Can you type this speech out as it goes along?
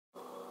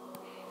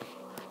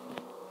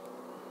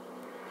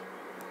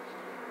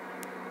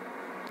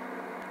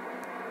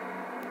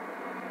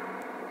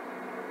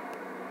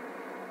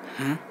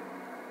Huh?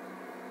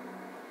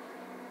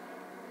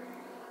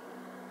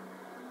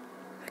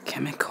 A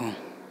chemical.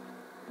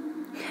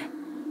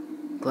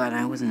 Glad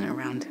I wasn't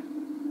around.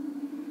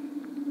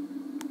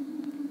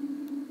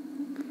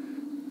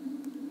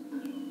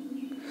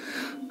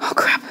 Oh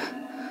crap.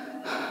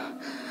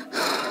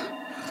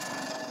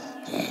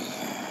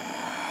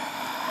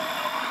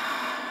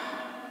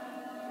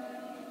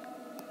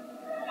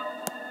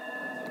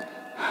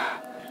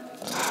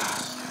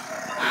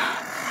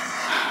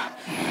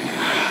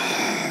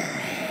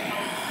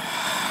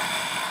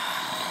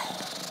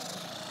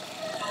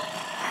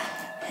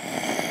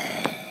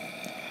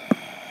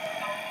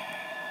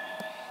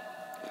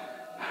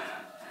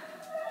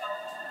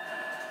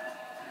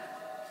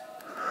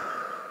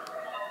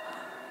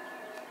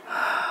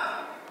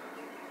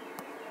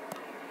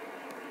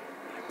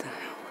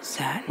 What's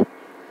that?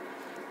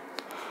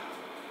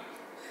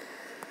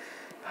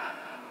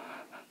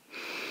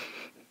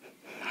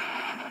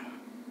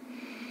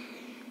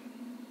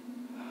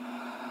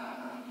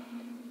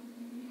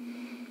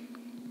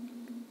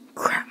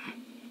 Crap.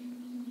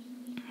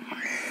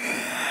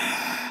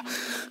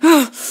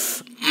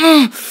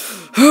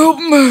 Help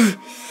me!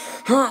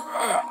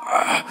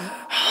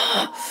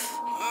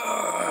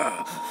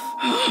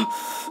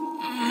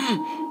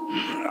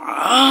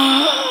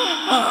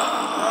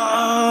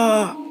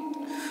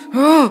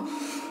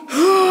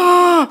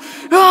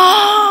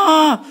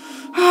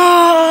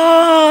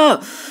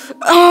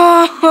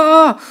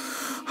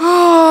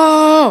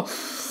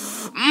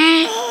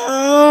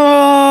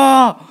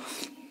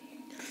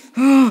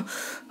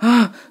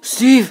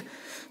 Steve!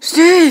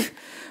 Steve!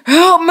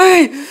 Help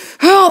me!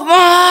 Help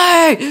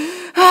me!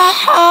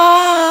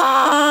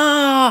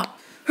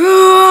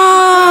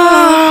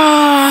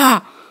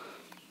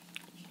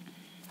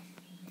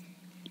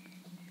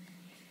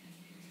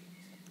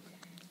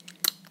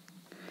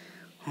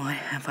 What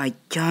have I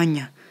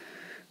done?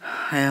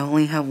 I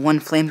only have one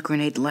flame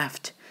grenade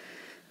left.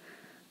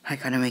 I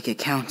gotta make it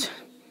count.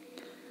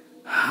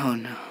 Oh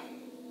no.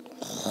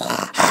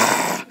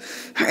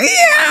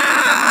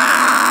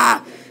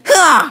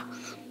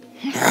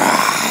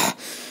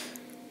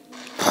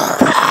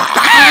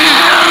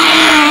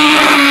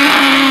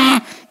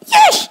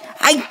 Yes!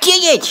 I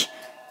did it!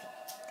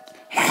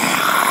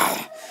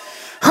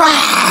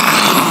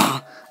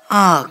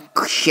 Oh,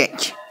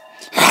 shit.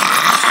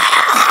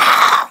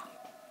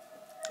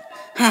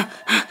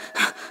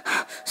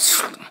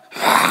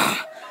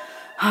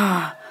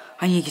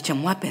 I need to get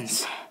some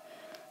weapons.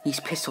 These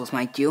pistols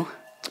might do.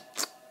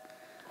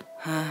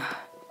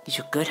 These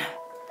are good.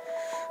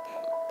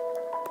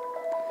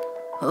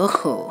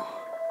 Oh,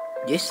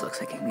 this looks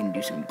like I'm gonna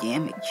do some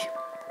damage.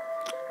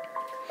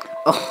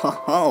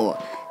 Oh,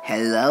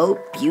 hello,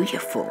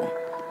 beautiful.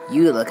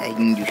 You look like you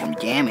can do some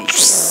damage.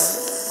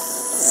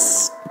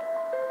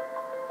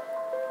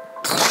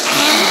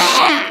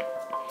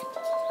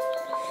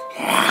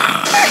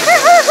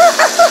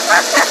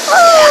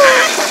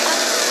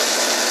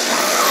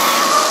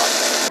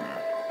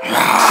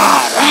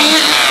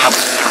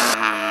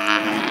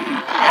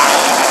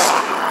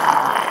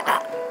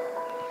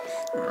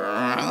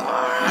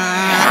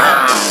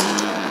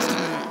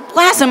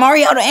 Blast him,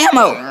 already out of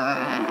ammo!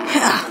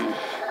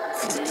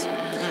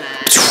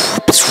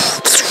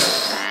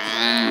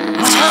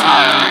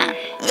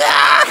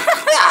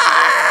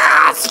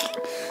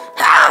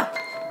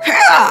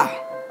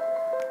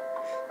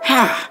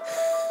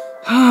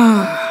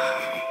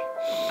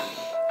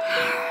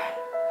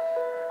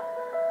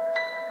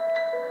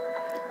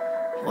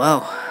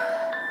 Whoa.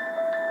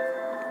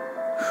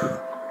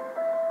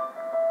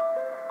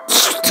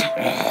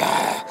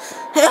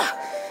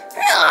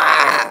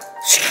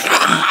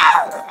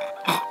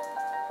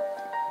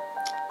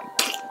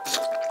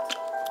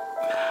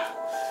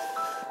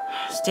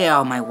 Stay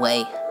out of my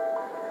way.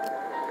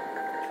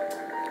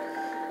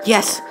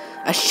 Yes,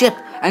 a ship.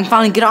 I can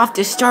finally get off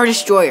this Star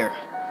Destroyer.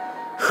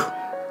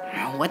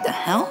 What the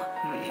hell?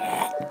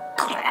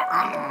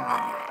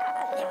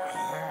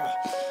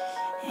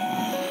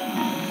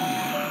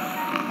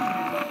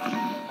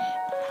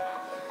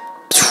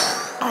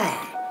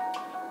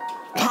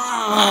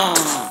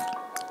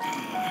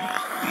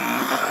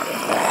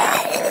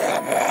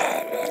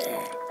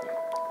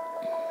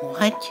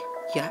 What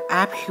the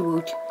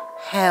absolute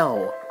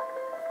hell?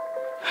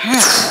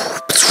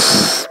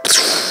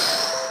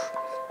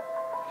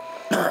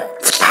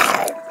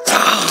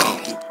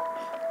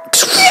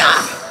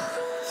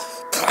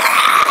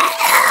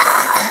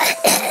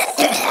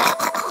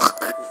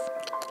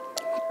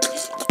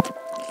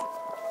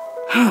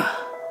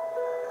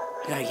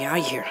 I gotta get out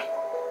of here.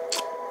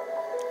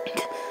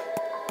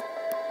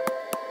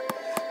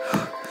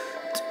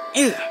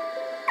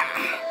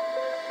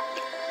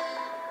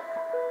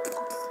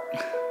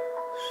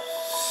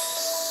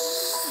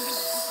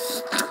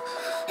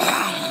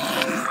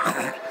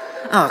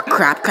 Oh,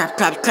 crap.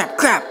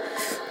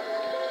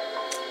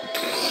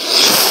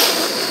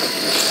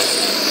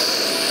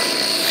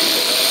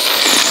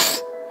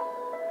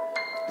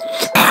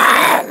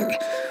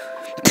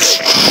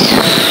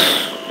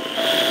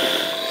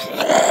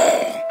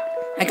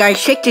 I gotta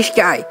shake this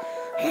guy.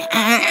 I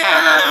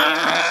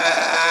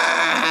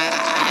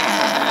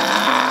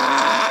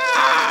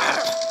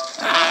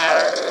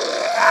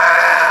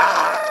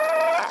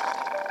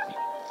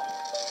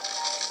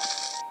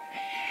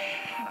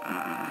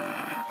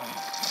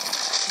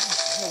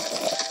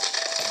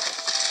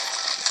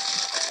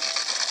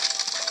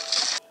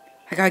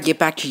gotta get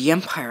back to the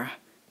Empire.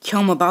 Tell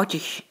him about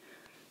this.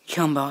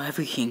 Tell him about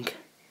everything.